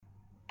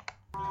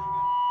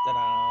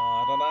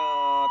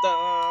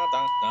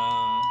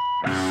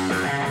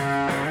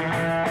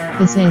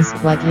This is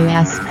what you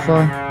asked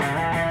for.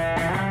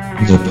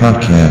 The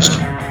podcast.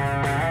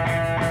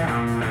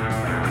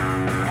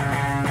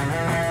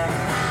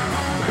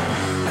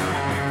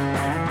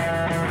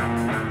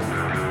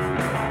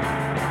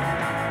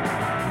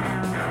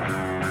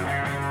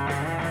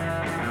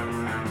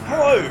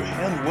 Hello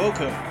and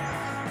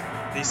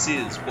welcome. This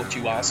is What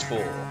You Asked For,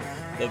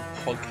 the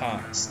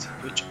podcast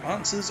which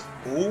answers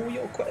all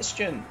your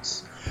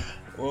questions,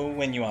 or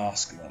when you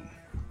ask them.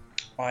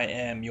 I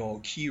am your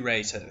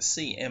Q-rator,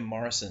 C.M.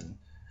 Morrison,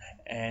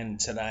 and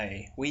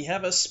today we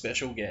have a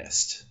special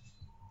guest.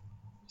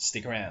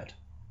 Stick around.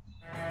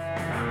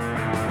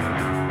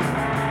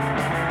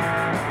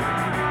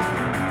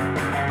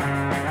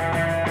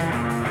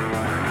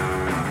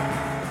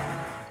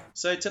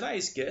 So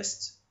today's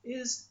guest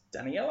is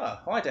Daniela.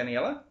 Hi,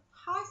 Daniela.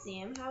 Hi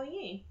Sam, how are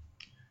you?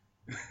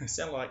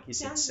 Sound like you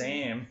said Sounds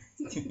Sam.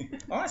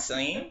 Hi,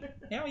 Sam.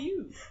 How are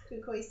you? You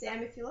can call you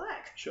Sam if you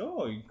like.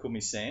 Sure, you can call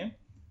me Sam.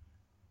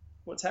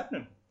 What's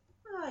happening?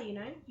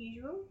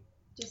 Usual.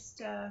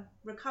 Just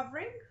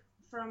recovering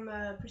from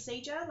a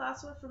procedure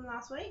last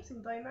week,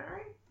 some bone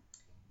marrow.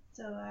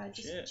 So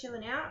just Shit.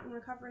 chilling out and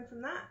recovering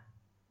from that.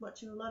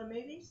 Watching a lot of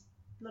movies,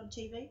 a lot of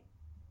TV.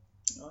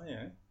 Oh,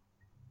 yeah.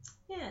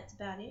 Yeah, that's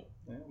about it.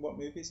 Yeah. What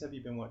movies have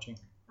you been watching?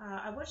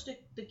 I watched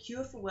The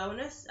Cure for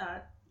Wellness.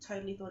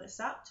 Totally thought it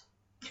sucked.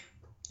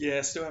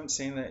 Yeah, still haven't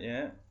seen that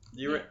yet.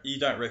 You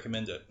don't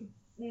recommend it?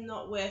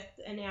 Not worth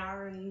an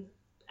hour and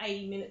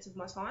 80 minutes of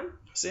my time.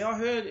 See, I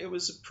heard it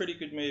was a pretty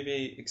good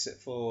movie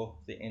except for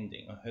the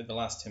ending. I heard the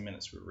last 10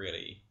 minutes were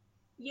really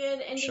Yeah,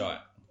 the shite.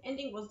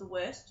 ending was the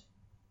worst,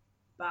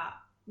 but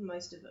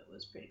most of it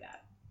was pretty bad.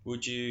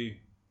 Would you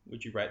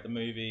rate the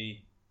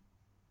movie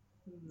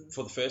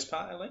for the first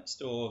part at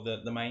least, or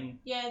the main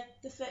Yeah,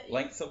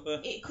 length of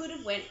the... it could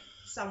have went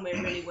somewhere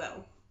really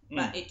well,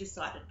 but it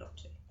decided not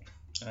to.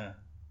 Ah,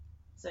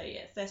 So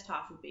yeah, first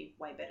half would be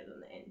way better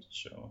than the end.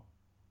 sure.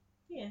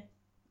 Yeah.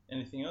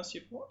 Anything else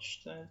you've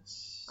watched?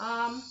 That's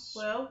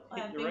Well,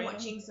 hit I've your been rating?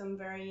 watching some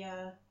very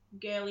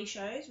girly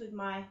shows with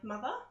my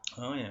mother.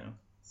 Oh, yeah.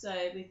 So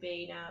we've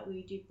been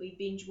we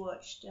binge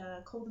watched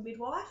Call the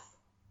Midwife,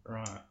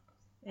 Right.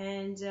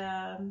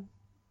 and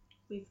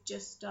we've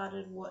just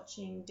started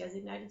watching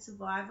Designated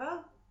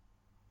Survivor,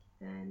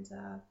 and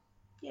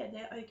yeah,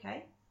 they're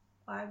okay.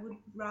 I would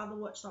rather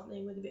watch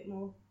something with a bit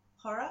more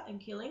horror and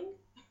killing,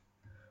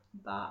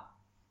 but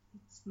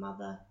it's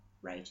mother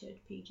rated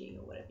PG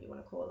or whatever you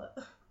want to call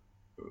it.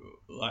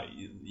 Like,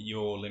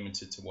 you're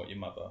limited to what your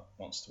mother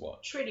wants to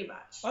watch. Pretty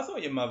much. I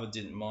thought your mother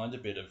didn't mind a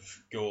bit of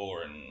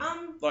gore and...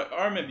 like,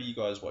 I remember you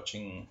guys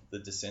watching The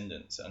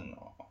Descendants, and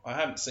I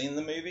haven't seen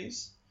the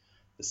movies.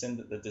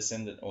 The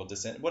Descendant, or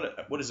Descent...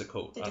 What is it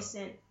called? The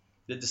Descent.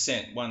 The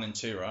Descent, 1 and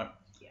 2, right?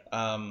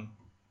 Yeah.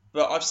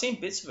 But I've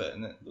seen bits of it,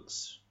 and it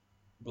looks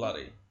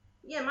bloody.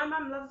 Yeah, my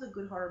mum loves a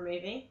good horror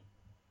movie.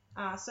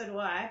 So do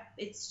I.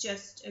 It's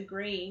just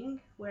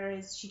agreeing,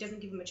 whereas she doesn't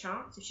give them a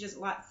chance. If she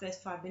doesn't like the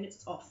first 5 minutes,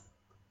 it's off.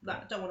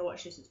 Like, I don't want to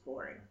watch this, it's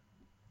boring.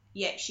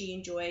 Yet she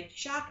enjoyed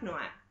Shark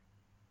Night,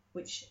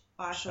 which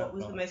I thought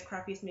was the most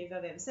crappiest movie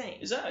I've ever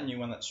seen. Is that a new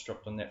one that's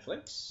dropped on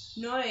Netflix?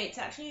 No, it's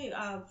actually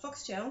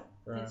Foxtel.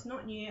 Right. It's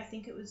not new. I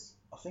think it was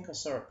I think I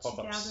saw it pop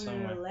up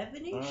somewhere.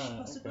 2011-ish, Right,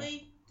 possibly.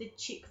 okay. The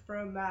chick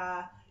from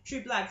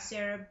True Blood,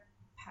 Sarah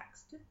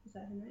Paxton, is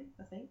that her name?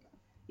 I think.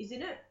 Is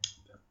in it.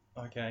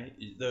 Okay,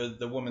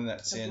 the woman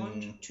that's The in...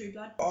 blonde True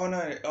Blood. Oh,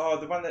 no.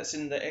 The one that's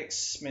in the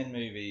X-Men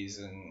movies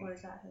and... Or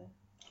is that her?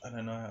 I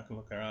don't know. I can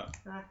look her up.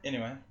 Right.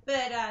 Anyway.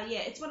 But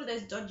yeah, it's one of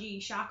those dodgy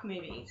shark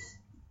movies.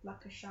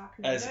 Like a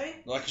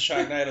Sharknado. Like a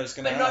Sharknado's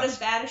going to But not as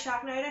bad as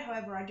Sharknado.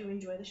 However, I do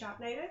enjoy the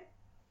Sharknado.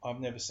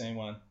 I've never seen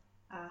one.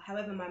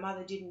 However, my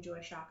mother did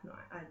enjoy Shark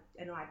Night.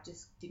 And I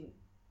just didn't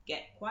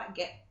quite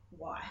get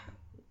why.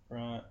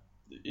 Right.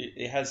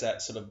 It has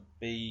that sort of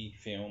B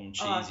film,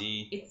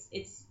 cheesy...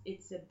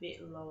 It's a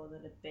bit lower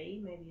than a B,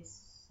 maybe a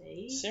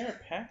C. Sarah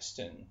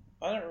Paxton.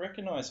 I don't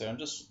recognise her. I'm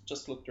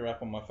just looked her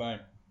up on my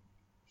phone.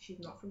 She's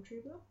not from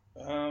True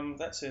Blood?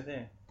 That's her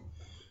there.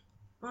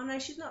 Oh no,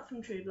 she's not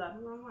from True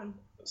Blood. Wrong one.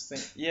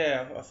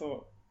 I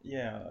thought...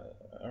 Yeah,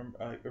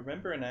 I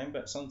remember her name,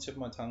 but it's on the tip of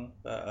my tongue.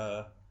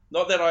 But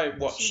not that I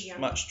watched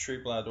much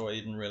True Blood or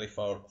even really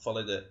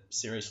followed it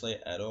seriously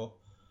at all.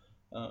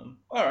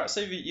 Alright, so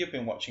you've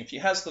been watching a few.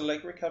 How's the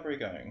leg recovery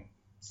going?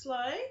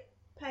 Slow,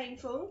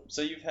 painful.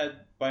 So you've had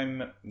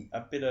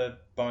a bit of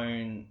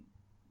bone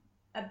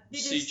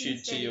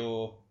sutured to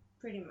your...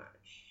 Pretty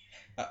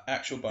much.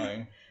 Actual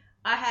bone.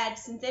 I had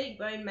synthetic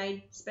bone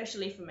made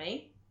specially for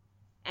me,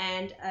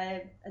 and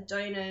a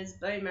donor's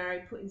bone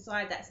marrow put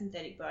inside that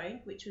synthetic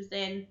bone, which was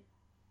then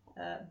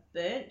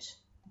burnt,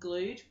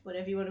 glued,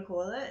 whatever you want to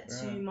call it,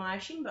 to my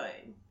shin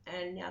bone.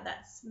 And now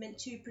that's meant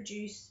to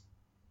produce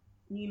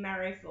new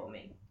marrow for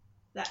me.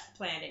 That's the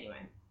plan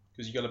anyway.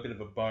 Because you got a bit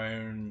of a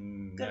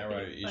bone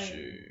marrow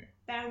issue.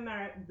 Bone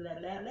marrow,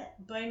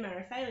 bone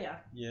marrow failure.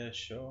 Yeah,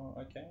 sure,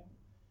 okay.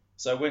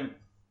 So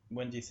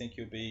when do you think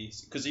you'll be...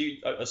 Because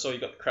I saw you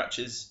got the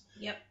crutches.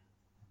 Yep.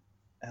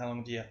 How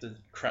long do you have to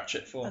crutch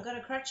it for? I've got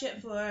to crutch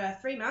it for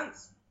 3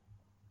 months.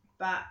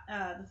 but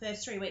the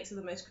first 3 weeks are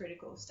the most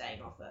critical,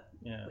 staying off it,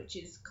 Yeah. which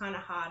is kind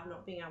of hard,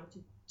 not being able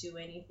to do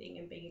anything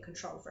and being a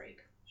control freak.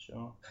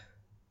 Sure.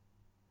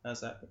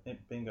 How's that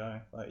been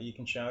going? Like, you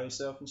can shower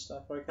yourself and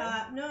stuff, okay?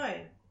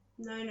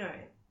 No.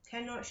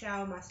 Cannot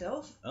shower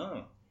myself.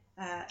 Oh.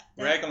 That-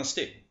 Rag on a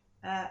stick.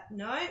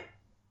 No.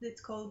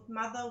 It's called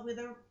mother with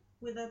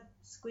a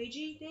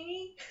squeegee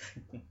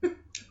thingy.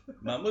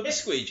 Mum with a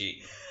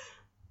squeegee.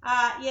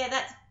 Yeah,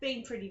 that's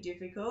been pretty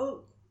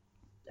difficult.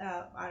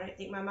 I don't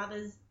think my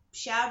mother's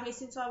showered me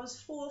since I was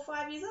 4 or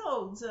 5 years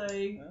old. So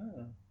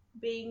Oh.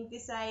 being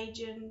this age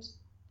and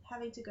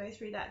having to go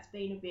through that's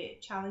been a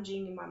bit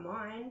challenging in my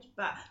mind.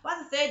 But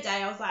by the 3rd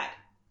day, I was like,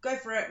 go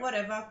for it,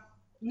 whatever.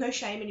 No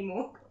shame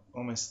anymore.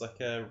 Almost like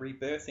a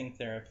rebirthing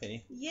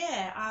therapy.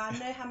 Yeah, I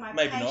know how my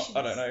Maybe patients...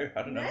 not. I don't know.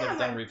 I don't know. I've how never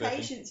done my rebirthing.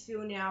 patients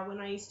feel now when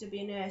I used to be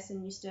a nurse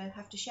and used to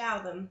have to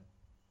shower them.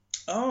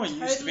 Oh, you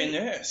used to be a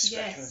Totally- nurse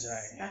back in the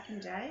Yes, day. back in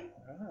the day.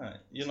 Right.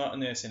 You're not a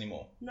nurse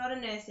anymore. Not a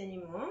nurse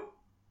anymore.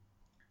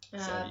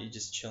 So you're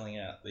just chilling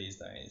out these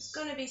days.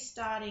 Going to be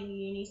starting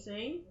uni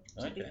soon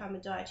to Okay. become a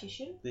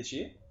dietitian This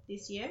year?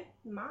 this year,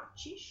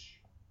 Marchish.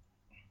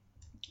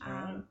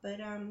 Alright.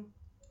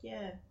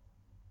 Yeah,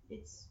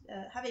 it's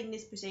having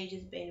this procedure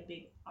has been a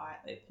big eye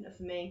opener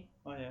for me.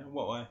 Oh, yeah.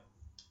 What way?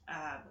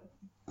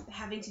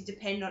 Having to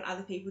depend on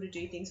other people to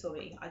do things for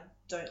me, I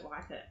don't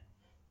like it.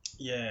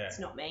 Yeah. It's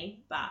not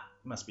me, but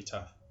Must be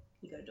tough.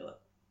 you got to do it.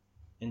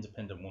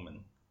 Independent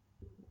woman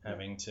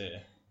having to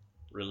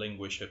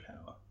relinquish her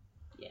power.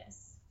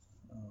 Yes.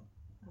 Oh.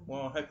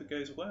 Well, I hope it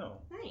goes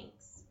well.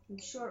 Thanks. I'm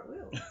sure it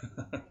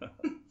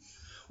will.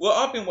 Well,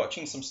 I've been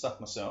watching some stuff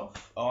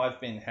myself. I've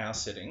been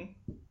house sitting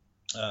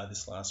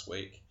this last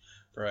week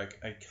for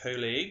a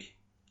colleague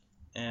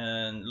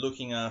and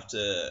looking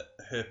after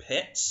her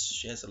pets.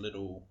 She has a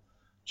little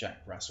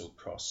Jack Russell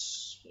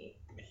cross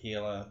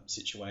healer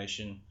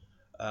situation.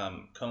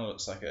 Kind of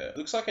looks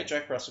like a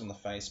Jack Russell in the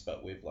face,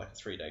 but with like a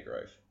 3-day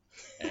growth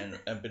and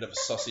a bit of a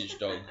sausage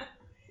dog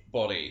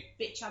body.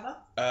 Bit chubber.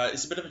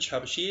 It's a bit of a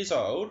chubby. She is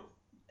old,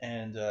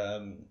 and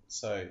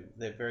so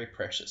they're very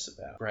precious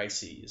about.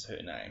 Gracie is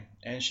her name,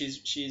 and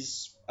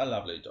she's a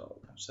lovely dog.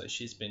 So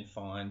she's been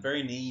fine.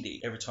 Very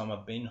needy. Every time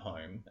I've been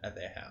home at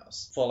their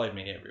house, followed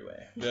me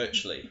everywhere.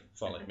 Virtually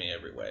followed me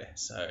everywhere.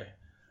 So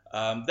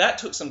that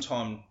took some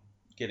time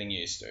getting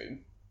used to.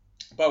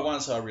 But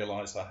once I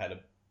realised I had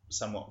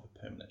somewhat of a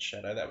permanent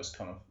shadow, that was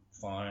kind of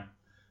fine.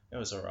 It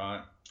was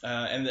alright.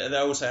 And they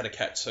also had a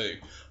cat too.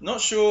 I'm not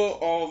sure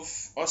of...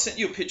 I sent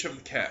you a picture of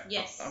the cat.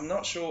 Yes. I'm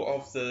not sure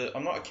of the...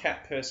 I'm not a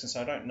cat person,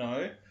 so I don't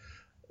know.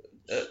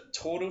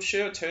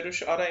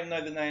 Turtleshell? I don't even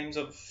know the names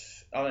of...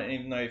 I don't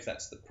even know if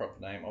that's the proper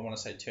name. I want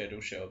to say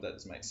turtleshell. That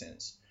does make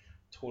sense.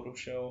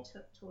 Tortoiseshell?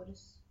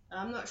 Tortoise.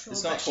 I'm not sure.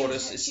 It's not but she was-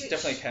 tortoise. It's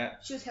definitely a cat.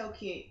 She was hell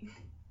cute.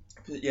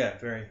 But yeah,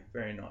 very,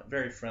 very nice.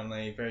 Very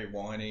friendly. Very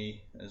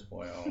whiny as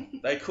well.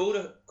 They call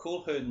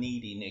her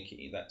Needy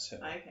Nikki. That's her.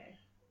 Okay.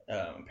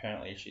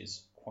 Apparently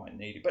she's quite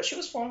needy, but she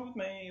was fine with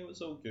me. It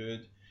was all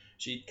good.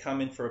 She'd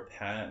come in for a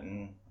pat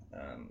and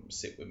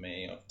sit with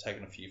me. I've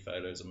taken a few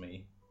photos of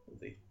me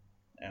with the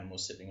animal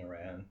sitting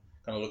around.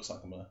 Kind of looks like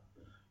I'm a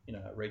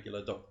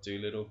regular Dr.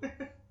 Dolittle.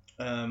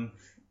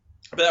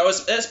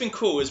 But that's been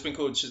cool. It's been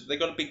cool. They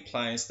got a big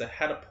place. They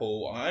had a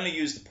pool. I only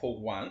used the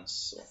pool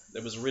once.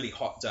 It was a really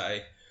hot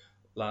day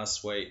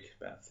last week,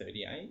 about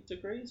 38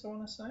 degrees, I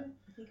want to say.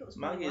 I think it was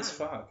 41. Muggy as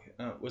fuck.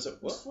 Was it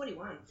It was what?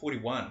 41.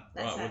 41.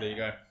 That's Right, well, there you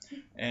go.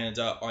 And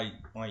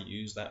I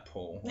used that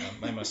pool.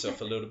 I made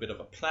myself a little bit of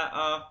a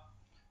platter.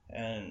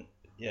 And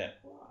yeah,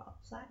 Wow,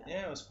 platter.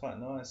 it was quite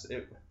nice.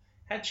 It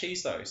had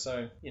cheese though,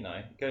 so,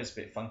 it goes a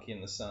bit funky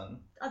in the sun.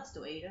 I'd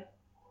still eat it.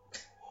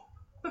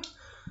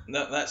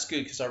 That's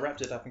good because I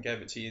wrapped it up and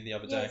gave it to you the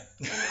other day.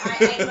 Yes, and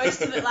I ate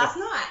most of it last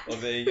night. Well,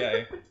 there you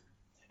go.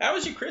 How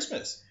was your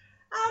Christmas?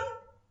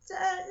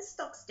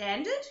 Stock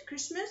standard.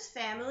 Christmas,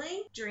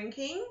 family,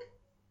 drinking,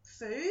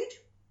 food,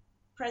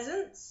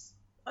 presents,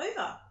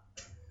 over.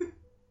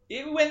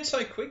 It went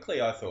so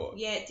quickly, I thought.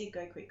 Yeah, it did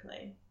go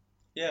quickly.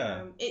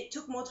 Yeah. It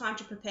took more time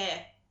to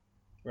prepare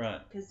Right.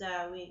 because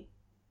we,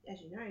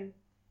 as you know,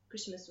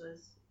 Christmas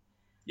was...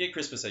 Yeah,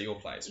 Christmas at your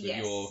place with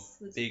Yes, your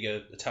was-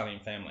 bigger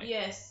Italian family.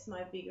 Yes,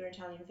 my bigger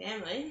Italian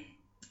family.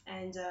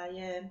 And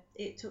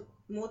it took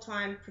more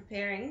time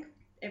preparing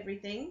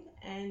everything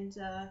and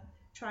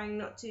trying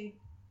not to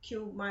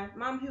kill my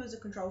mum, who was a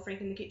control freak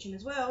in the kitchen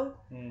as well.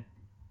 Mm.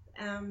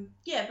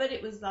 But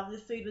it was lovely.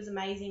 The food was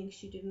amazing.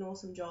 She did an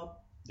awesome job.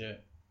 Yeah.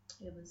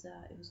 It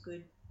was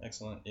good.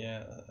 Excellent.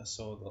 Yeah, I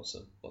saw lots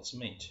of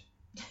meat.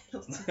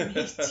 Lots of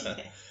meat,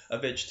 yeah. A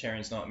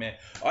vegetarian's nightmare.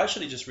 I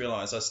actually just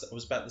realised I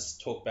was about to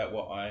talk about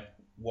what I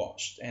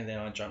watched, and then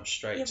I jumped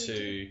straight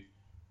to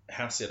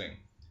house sitting,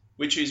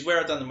 which is where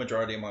I've done the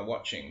majority of my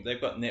watching.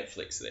 They've got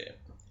Netflix there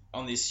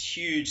on this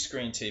huge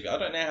screen TV. I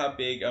don't know how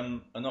big.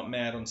 I'm not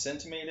mad on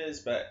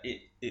centimeters, but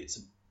it's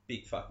a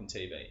big fucking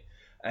TV.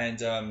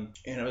 And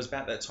it was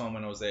about that time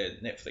when I was there.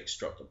 Netflix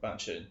dropped a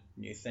bunch of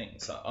new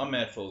things. So I'm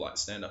mad for like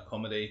stand-up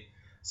comedy.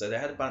 So they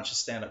had a bunch of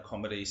stand-up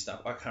comedy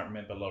stuff. I can't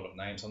remember a lot of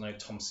names. I know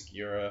Tom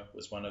Segura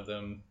was one of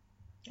them.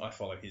 I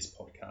follow his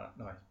podcast,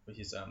 no,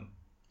 his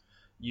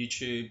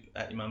YouTube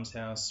at your mum's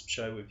house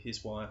show with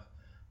his wife.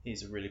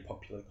 He's a really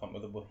popular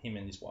comic. Well, him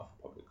and his wife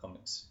are popular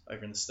comics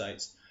over in the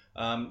States.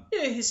 Yeah,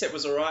 his set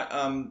was alright.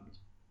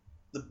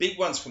 The big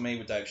ones for me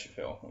were Dave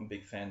Chappelle. I'm a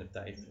big fan of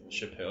Dave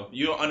Chappelle.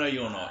 I know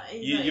you're not.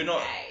 You're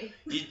not.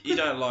 You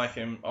don't like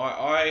him.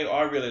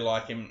 I really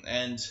like him,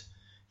 and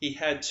he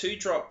had 2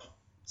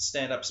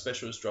 stand-up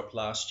specials drop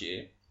last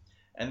year,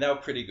 and they were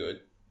pretty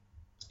good.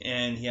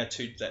 And he had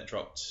 2 that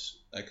dropped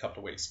a couple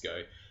of weeks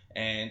ago,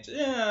 and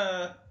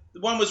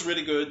one was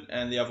really good,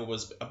 and the other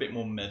was a bit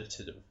more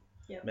meditative.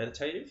 Yep.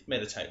 Meditative.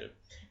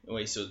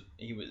 Anyway, so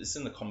it's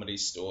in the Comedy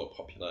Store,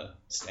 popular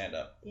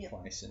stand-up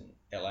place in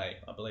LA,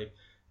 I believe.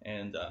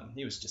 And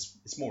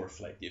it's more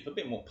reflective, a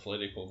bit more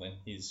political than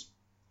he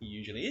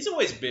usually. He's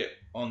always a bit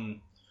on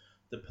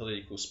the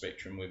political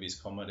spectrum with his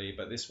comedy,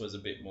 but this was a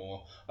bit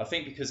more. I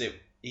think because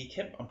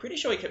I'm pretty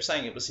sure he kept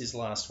saying it was his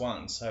last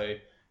one, so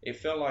it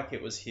felt like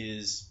it was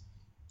his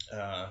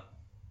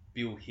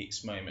Bill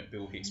Hicks moment.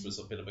 Bill Hicks was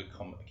a bit of a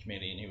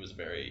comedian. He was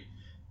very,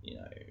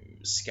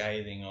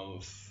 scathing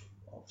of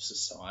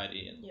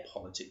society and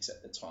politics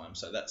at the time.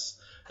 So that's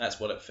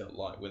what it felt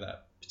like with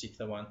that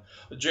particular one.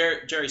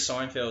 Jerry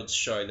Seinfeld's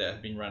show that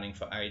had been running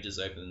for ages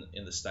over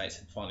in the States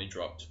had finally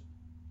dropped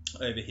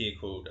over here,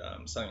 called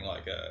something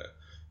like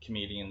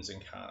Comedians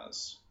in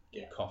Cars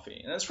Get Coffee.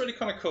 And that's really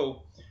kind of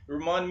cool. It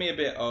reminded me a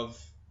bit of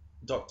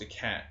Dr.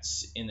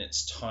 Katz in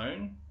its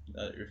tone.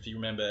 If you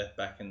remember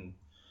back in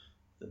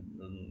the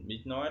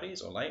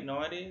mid-90s or late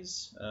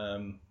 90s,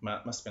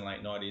 must have been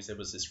late 90s, there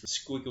was this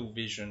Squiggle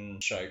Vision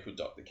show called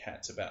Dr.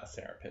 Katz about a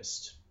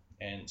therapist,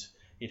 and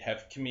he'd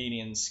have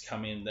comedians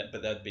come in,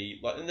 but they'd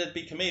be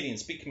big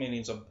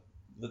comedians of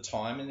the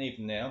time and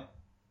even now,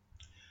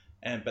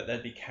 but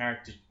they'd be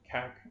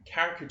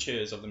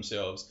caricatures of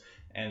themselves,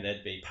 and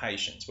they'd be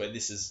patients, where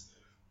this is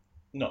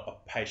not a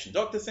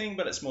patient-doctor thing,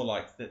 but it's more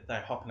like that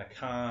they hop in a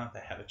car, they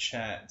have a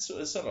chat. So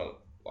it's sort of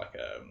like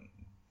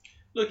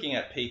looking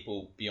at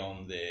people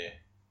beyond their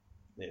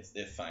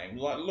fame,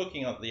 like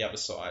looking at the other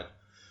side,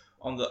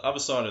 on the other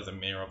side of the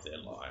mirror of their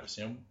lives,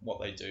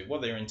 what they do,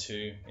 what they're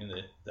into in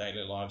their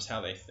daily lives,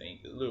 how they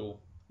think,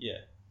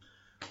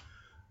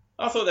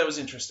 I thought that was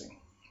interesting.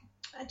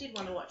 I did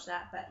want to watch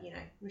that, but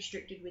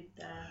restricted with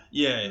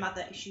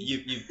mother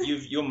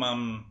issues. Your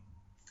mum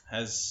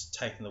has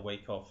taken the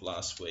week off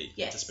last week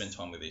to spend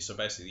time with you, so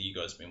basically you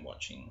guys have been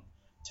watching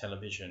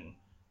television,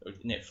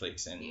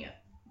 Netflix, and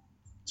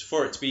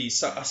for it to be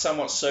a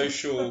somewhat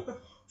social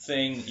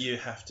thing, you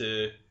have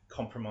to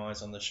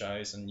compromise on the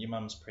shows, and your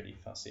mum's pretty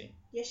fussy.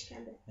 Yes, she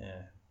can be.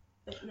 Yeah.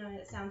 But no,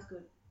 that sounds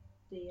good.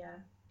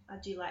 I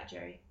do like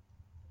Jerry.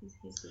 He's a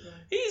good one.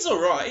 He's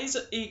alright.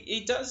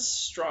 He does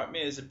strike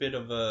me as a bit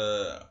of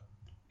a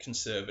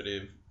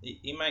conservative.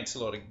 He makes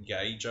a lot of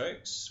gay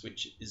jokes,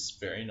 which is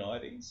very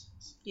 90s.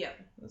 Yeah.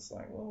 It's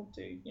like, well,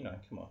 dude,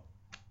 come on.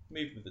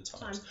 Move with the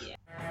times.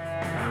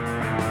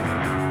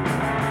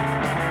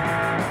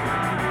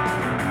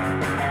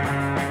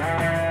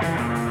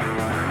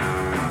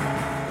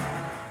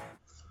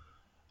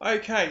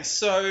 Okay,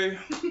 so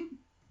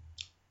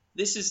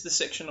this is the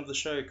section of the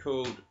show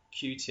called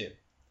Q-tip,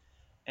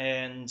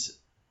 and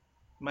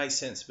makes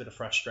sense, a bit of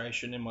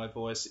frustration in my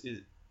voice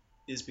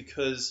is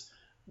because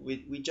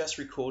we just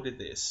recorded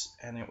this,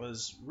 and it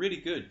was really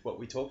good what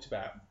we talked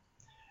about,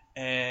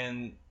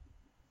 and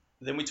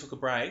then we took a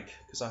break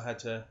because I had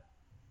to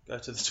go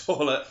to the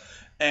toilet,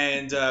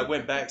 and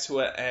went back to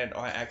it, and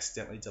I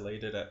accidentally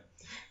deleted it,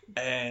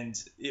 and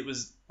it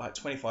was like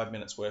 25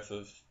 minutes worth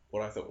of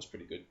what I thought was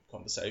pretty good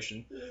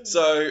conversation.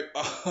 So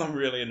I'm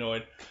really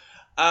annoyed.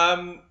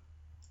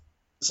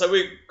 So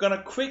we're going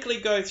to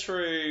quickly go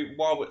through,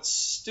 while it's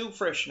still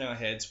fresh in our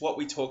heads, what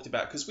we talked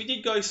about, because we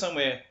did go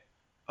somewhere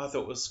I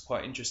thought was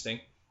quite interesting,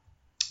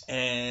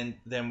 and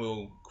then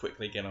we'll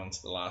quickly get on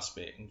to the last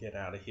bit and get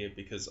out of here,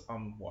 because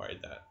I'm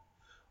worried that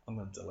I'm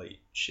going to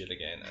delete shit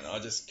again, and I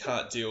just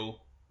can't deal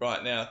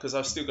right now, because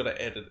I've still got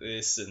to edit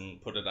this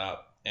and put it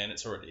up, and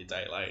it's already a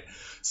day late.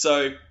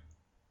 So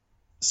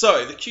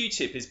the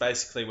Q-tip is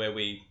basically where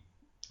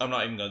I'm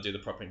not even going to do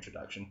the proper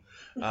introduction.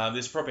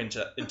 There's a proper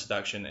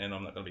introduction, and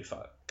I'm not going to be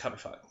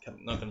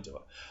not going to do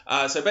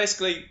it. So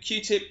basically,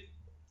 Q-tip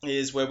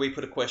is where we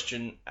put a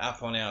question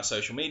up on our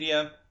social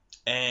media,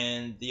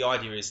 and the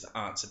idea is to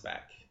answer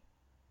back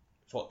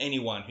for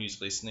anyone who's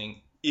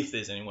listening, if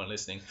there's anyone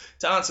listening,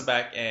 to answer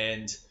back,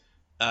 and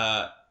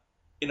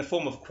in a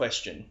form of a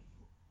question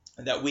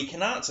that we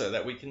can answer,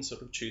 that we can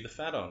sort of chew the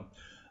fat on.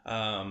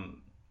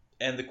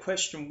 And the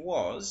question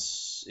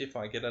was, if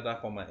I get it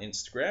up on my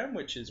Instagram,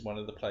 which is one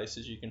of the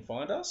places you can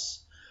find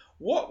us,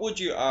 what would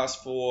you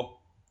ask for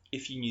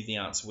if you knew the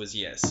answer was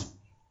yes?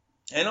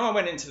 And I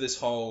went into this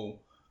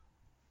whole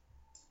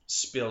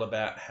spiel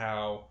about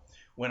how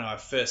when I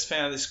first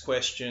found this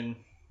question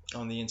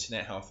on the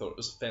internet, how I thought it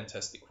was a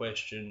fantastic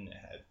question. It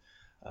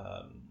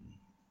had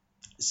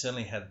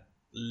certainly had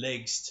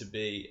legs to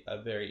be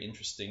a very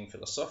interesting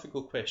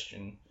philosophical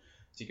question,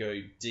 to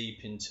go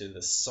deep into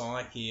the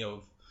psyche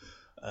of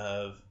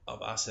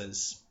us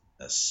as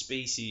a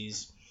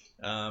species,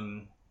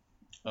 and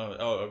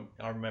I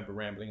remember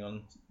rambling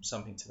on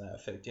something to that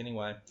effect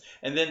anyway.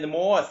 And then the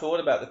more I thought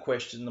about the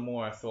question, the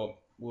more I thought,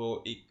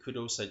 well, it could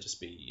also just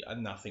be a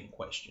nothing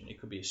question. It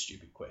could be a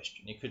stupid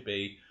question. It could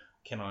be,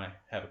 can I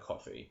have a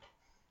coffee?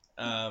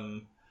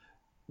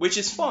 Which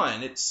is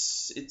fine.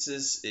 It's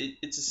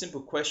a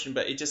simple question,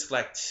 but it just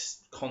lacked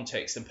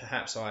context, and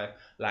perhaps I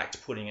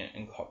lacked putting it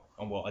in.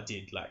 Well, I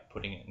did lack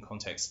putting it in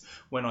context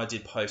when I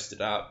did post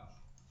it up,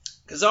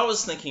 because I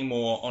was thinking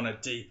more on a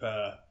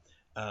deeper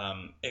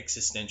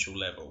existential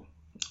level,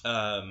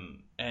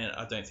 and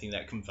I don't think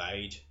that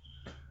conveyed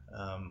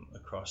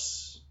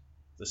across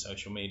the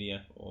social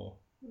media, or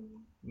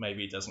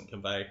maybe it doesn't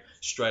convey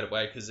straight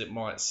away because it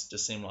might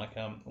just seem like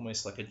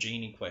almost like a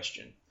genie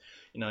question.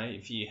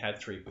 If you had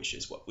 3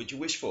 wishes, what would you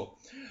wish for?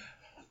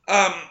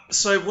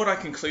 So what I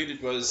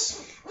concluded was,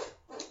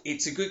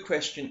 it's a good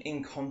question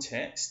in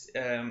context,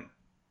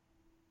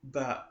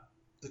 but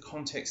the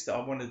context that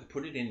I wanted to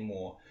put it in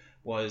more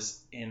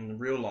was in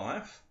real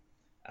life,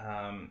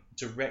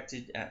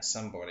 directed at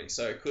somebody.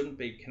 So it couldn't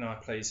be, can I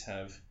please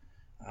have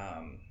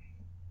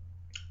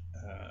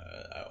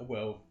a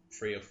well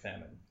free of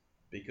famine?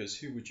 Because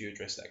who would you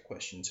address that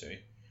question to?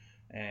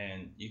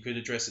 And you could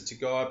address it to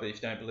God, but if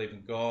you don't believe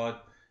in God,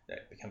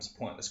 that becomes a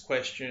pointless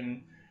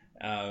question.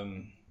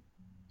 Do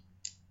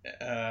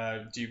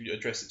you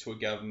address it to a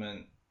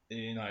government?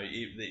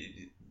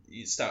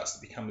 It starts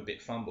to become a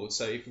bit fumbled.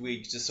 So if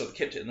we just sort of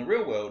kept it in the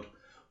real world,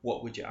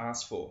 what would you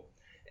ask for?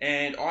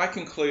 And I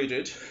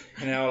concluded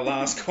in our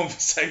last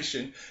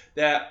conversation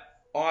that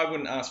I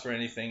wouldn't ask for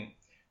anything,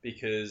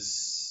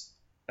 because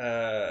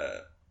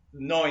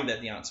knowing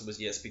that the answer was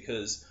yes,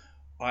 because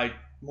I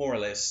more or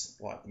less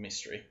like the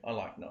mystery. I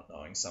like not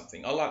knowing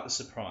something. I like the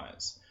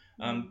surprise.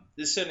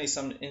 There's certainly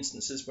some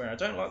instances where I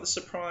don't like the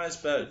surprise,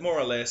 but more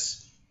or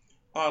less,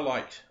 I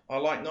like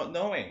not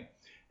knowing.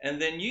 And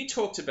then you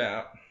talked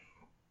about,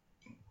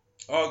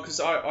 because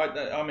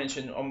I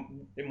mentioned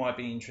it might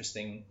be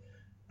interesting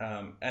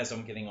as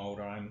I'm getting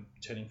older. I'm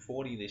turning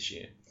 40 this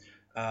year,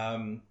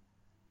 and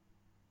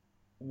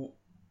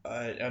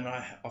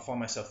I find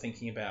myself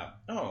thinking about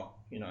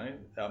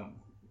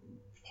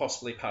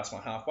possibly past my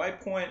halfway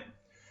point,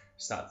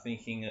 start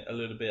thinking a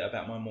little bit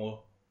about my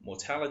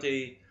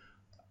mortality.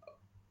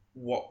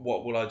 What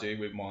will I do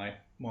with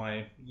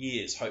my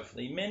years?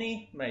 Hopefully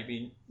many,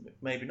 maybe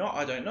not,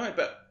 I don't know.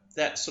 But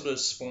that sort of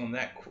spawned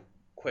that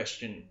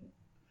question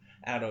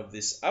out of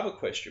this other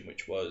question,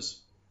 which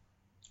was,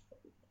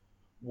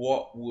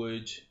 what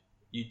would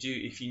you do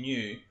if you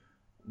knew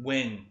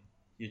when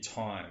your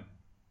time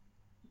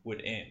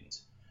would end?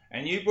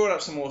 And you brought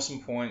up some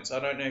awesome points.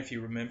 I don't know if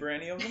you remember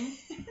any of them.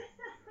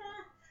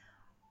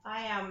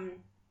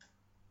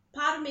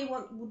 Part of me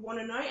would want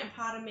to know, and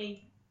part of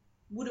me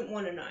wouldn't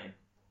want to know.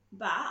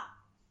 But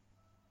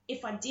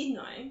if I did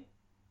know,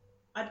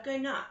 I'd go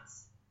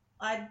nuts.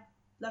 Like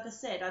I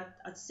said,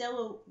 I'd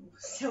sell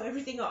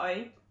everything I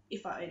own,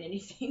 if I own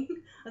anything.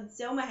 I'd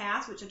sell my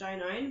house, which I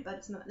don't own,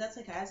 but that's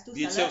okay. I'd still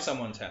sell it. You'd sell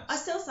someone's house. I'd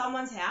sell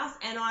someone's house,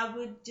 and I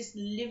would just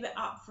live it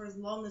up for as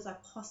long as I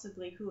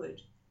possibly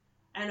could.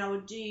 And I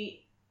wouldn't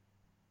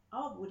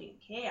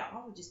care.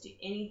 I would just do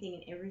anything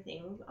and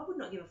everything. I would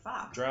not give a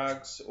fuck.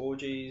 Drugs,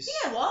 orgies.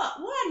 Yeah, what?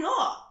 Why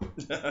not?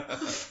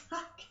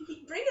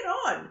 Bring it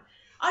on.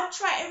 I'd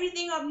try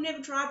everything I've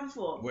never tried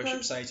before.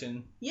 Worship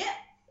Satan. Yeah,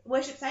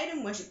 worship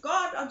Satan, worship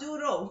God. I'll do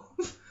it all.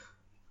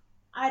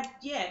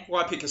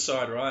 Why pick a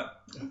side, right?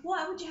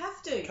 Why would you have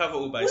to? Cover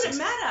all bases. Wouldn't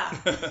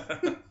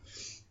matter.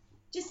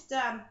 Just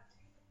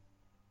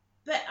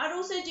but I'd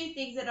also do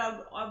things that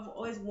I've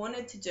always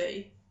wanted to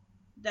do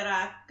that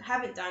I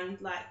haven't done,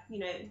 like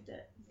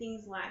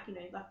things like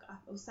like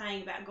I was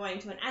saying about going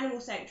to an animal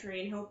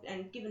sanctuary and help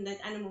and giving those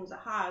animals a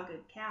hug,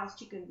 cows,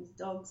 chickens,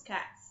 dogs,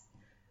 cats.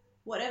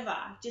 Whatever,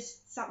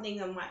 just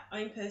something on my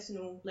own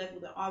personal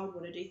level that I would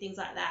want to do, things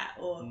like that,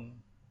 or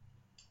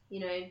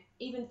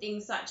even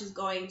things such as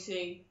going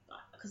to,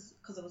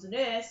 because I was a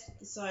nurse,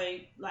 so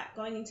like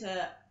going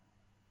into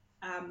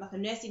like a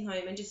nursing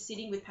home and just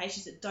sitting with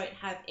patients that don't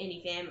have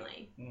any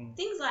family,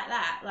 things like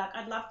that. Like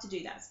I'd love to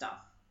do that stuff,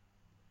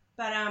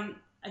 but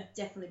I'd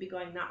definitely be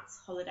going nuts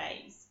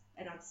holidays,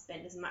 and I'd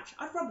spend as much.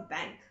 I'd rob a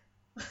bank.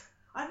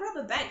 I'd rob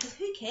a bank because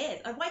who cares?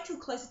 I'd wait till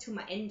closer to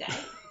my end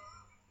date.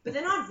 But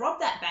then I'd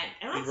rob that bank,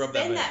 and I'd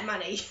spend that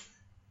money.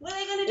 What are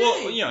they going to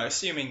do? Well,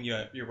 assuming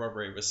your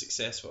robbery was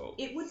successful.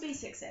 It would be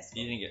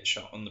successful. You didn't get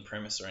shot on the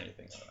premise or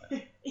anything like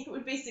that. It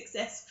would be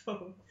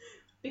successful.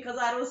 Because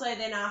I'd also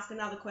then ask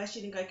another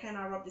question and go, can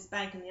I rob this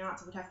bank? And the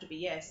answer would have to be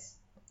yes.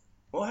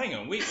 Well, hang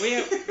on. We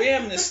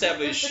haven't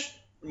established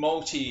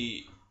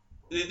multi...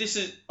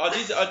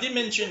 I did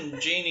mention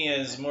genie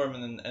as more of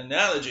an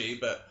analogy,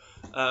 but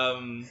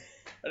I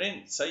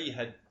didn't say you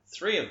had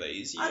 3 of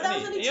these. You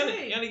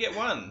only get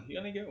one. You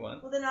only get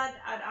one. Well, then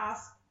I'd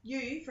ask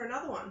you for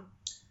another one.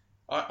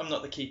 I'm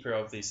not the keeper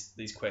of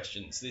these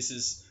questions.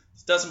 This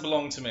doesn't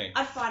belong to me.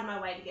 I'd find my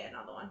way to get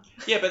another one.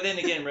 Yeah, but then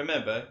again,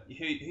 remember,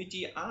 who do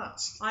you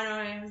ask? I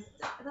know.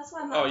 That's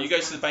why I'm not... Oh, you go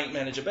to the bank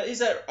manager. But is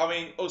that... I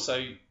mean,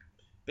 also,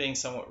 being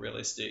somewhat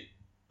realistic...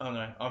 I don't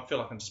know. I feel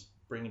like I'm just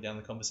bringing down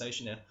the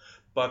conversation now.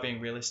 by being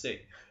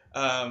realistic.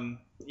 You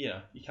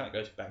can't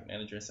go to bank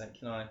manager and say,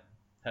 "Can I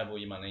have all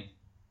your money?"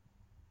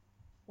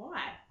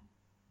 Why?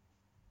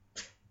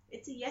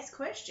 It's a yes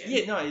question.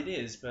 Yeah, no, it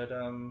is, but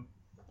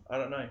I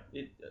don't know.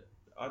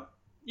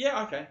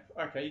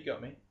 Okay, you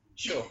got me.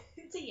 Sure,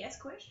 It's a yes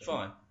question.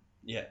 fine.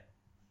 Yeah.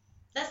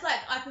 That's like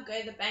I could go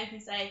to the bank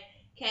and say,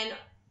 can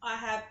I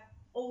have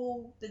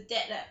all the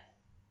debt that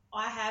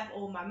I have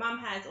or my mum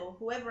has or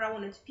whoever I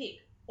wanted to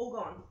pick, all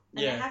gone?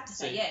 And Yeah, they have to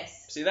say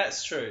yes. See,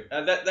 that's true.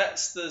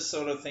 That's the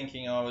sort of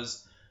thinking I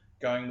was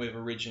going with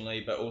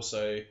originally, but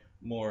also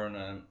more on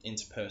an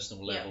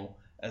interpersonal level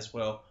as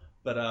well.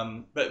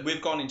 But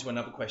we've gone into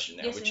another question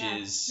now, Yes, which we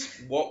have.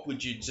 is, what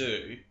would you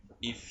do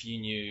if you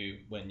knew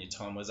when your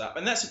time was up?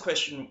 And that's a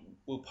question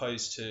we'll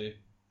pose to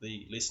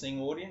the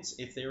listening audience,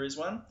 if there is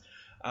one.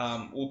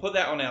 We'll put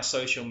that on our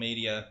social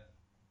media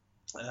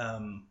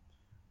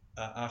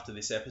after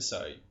this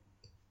episode.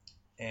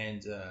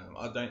 And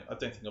I don't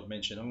think I've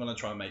mentioned, I'm going to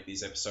try and make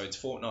these episodes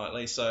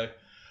fortnightly. So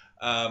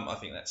I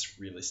think that's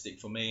realistic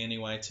for me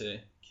anyway, to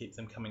keep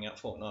them coming out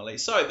fortnightly.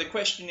 So the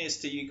question is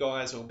to you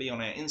guys, will be on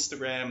our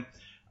Instagram,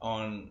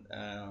 on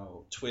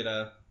our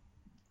Twitter,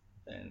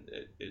 and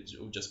it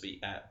will just be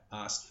at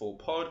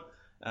Asked4Pod.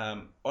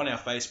 On our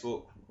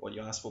Facebook, What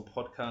You Asked For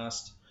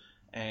Podcast,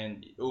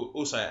 and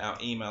also our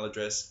email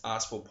address,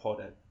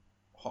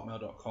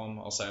 asked4pod@hotmail.com.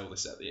 I'll say all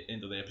this at the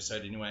end of the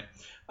episode anyway.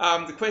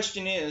 The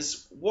question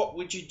is, what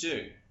would you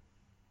do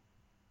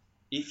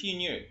if you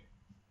knew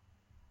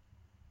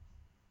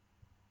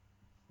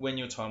when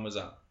your time was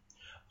up?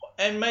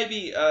 And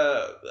maybe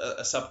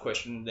a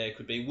sub-question there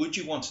could be, would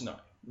you want to know?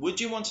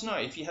 Would you want to know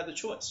if you had the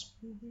choice?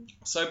 Mm-hmm.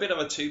 So a bit of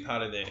a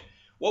two-parter there.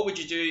 What would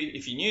you do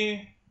if you knew?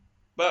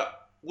 But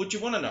would you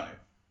want to know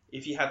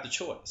if you had the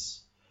choice?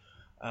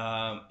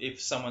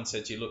 If someone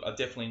said to you, look, I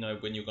definitely know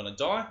when you're going to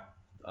die,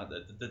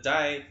 the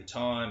day, the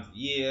time, the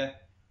year,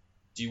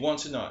 do you want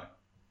to know?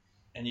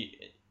 And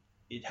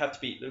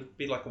it'd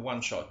be like a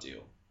one-shot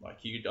deal. Like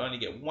you'd only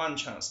get one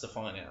chance to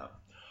find out.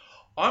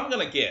 I'm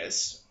going to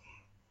guess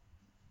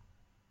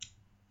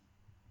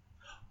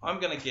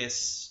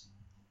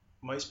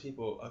most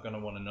people are going to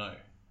want to know.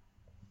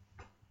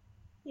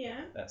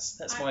 Yeah.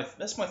 That's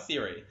my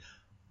theory.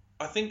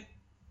 I think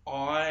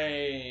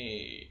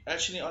I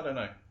don't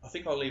know. I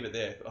think I'll leave it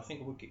there. I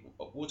think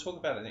we'll talk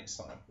about it next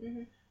time.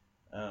 Mm-hmm.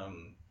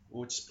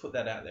 We'll just put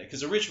that out there,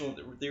 because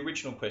the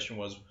original question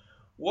was,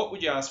 what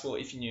would you ask for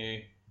if you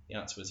knew? The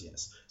answer was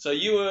yes. So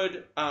you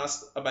would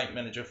ask a bank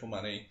manager for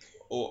money,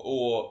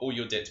 or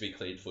your debt to be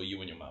cleared for you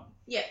and your mum.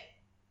 Yeah.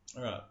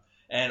 All right.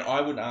 And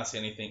I wouldn't ask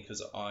anything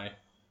because I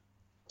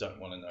don't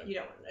want to know. You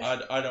don't want to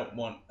know. I don't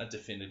want a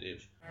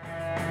definitive.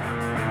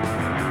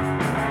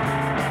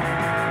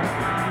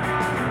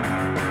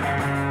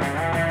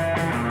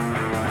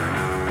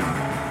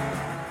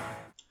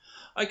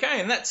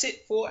 Okay, and that's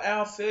it for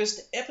our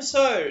first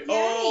episode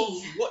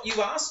of What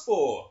You Asked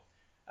For.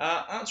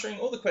 Answering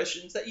all the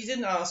questions that you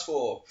didn't ask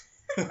for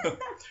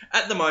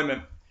at the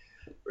moment.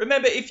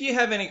 Remember, if you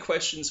have any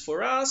questions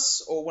for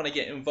us or want to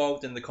get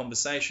involved in the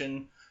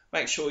conversation,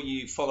 make sure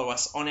you follow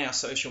us on our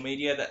social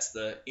media. That's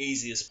the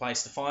easiest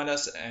place to find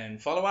us and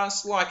follow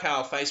us. Like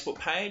our Facebook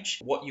page,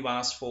 What You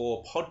Asked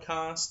For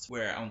Podcast.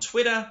 We're on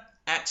Twitter,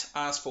 at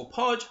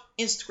Ask4Pod,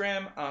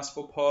 Instagram,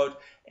 Ask4Pod,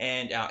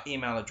 and our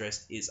email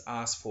address is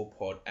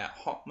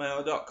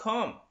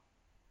askforpod@hotmail.com.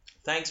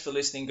 Thanks for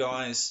listening,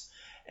 guys.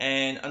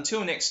 And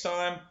until next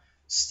time,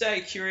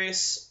 stay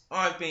curious.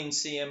 I've been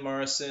CM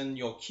Morrison,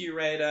 your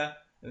Q-rator,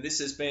 and this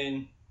has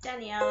been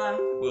Daniela.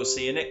 We'll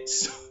see you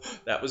next.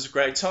 That was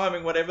great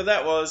timing, whatever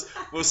that was.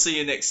 We'll see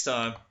you next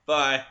time.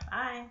 Bye.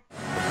 Bye.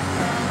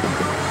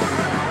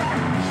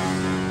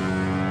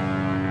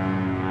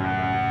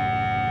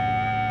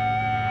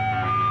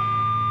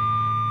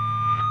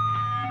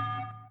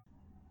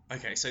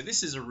 Okay, so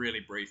this is a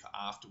really brief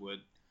afterword,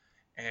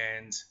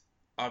 and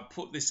I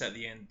put this at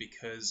the end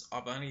because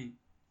I've only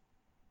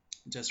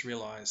just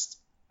realised,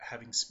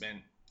 having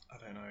spent,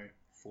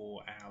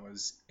 4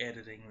 hours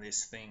editing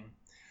this thing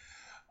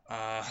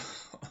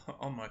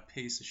on my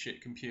piece of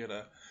shit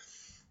computer,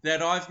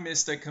 that I've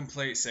missed a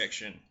complete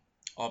section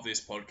of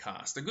this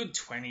podcast. A good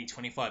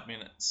 20-25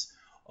 minutes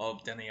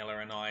of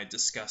Daniela and I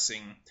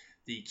discussing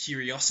the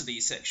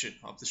curiosity section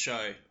of the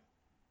show,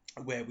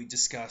 where we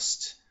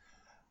discussed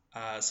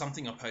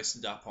something I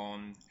posted up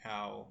on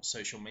our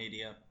social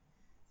media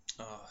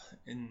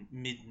in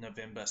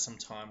mid-November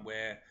sometime,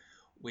 where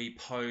we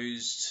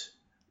posed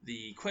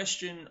the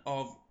question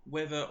of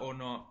whether or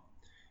not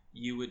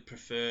you would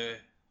prefer,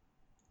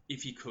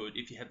 if you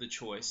had the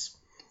choice,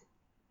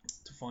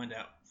 to find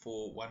out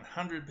for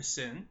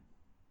 100%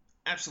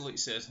 absolute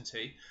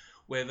certainty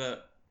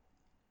whether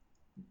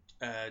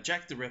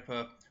Jack the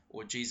Ripper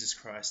or Jesus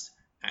Christ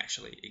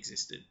actually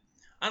existed.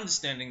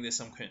 Understanding there's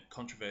some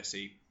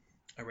controversy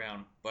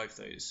around both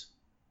those,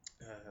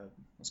 I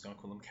was going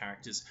to call them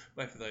characters,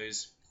 both of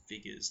those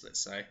figures, let's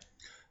say.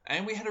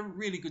 And we had a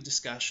really good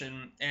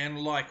discussion, and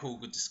like all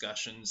good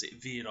discussions,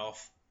 it veered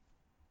off,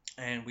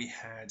 and we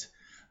had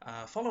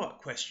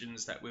follow-up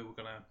questions that we were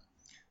going to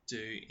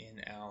do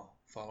in our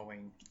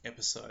following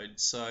episode.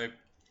 So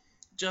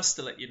just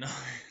to let you know,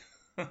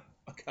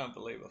 I can't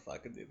believe I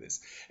fucking did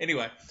this.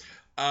 Anyway,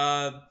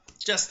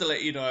 just to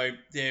let you know,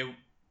 there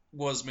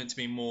was meant to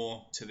be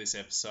more to this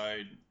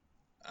episode.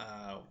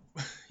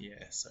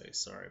 Yeah, so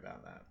sorry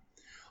about that.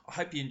 I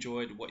hope you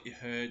enjoyed what you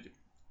heard.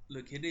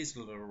 Look, it is a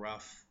little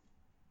rough.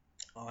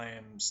 I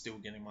am still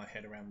getting my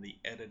head around the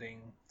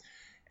editing,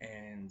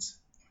 and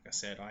like I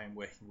said, I am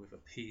working with a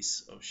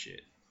piece of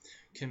shit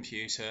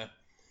computer.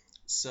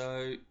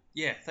 So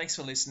yeah, thanks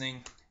for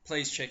listening.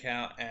 Please check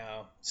out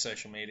our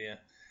social media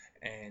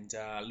and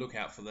look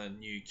out for the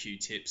new Q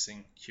tips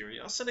and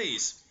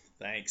curiosities.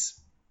 Thanks.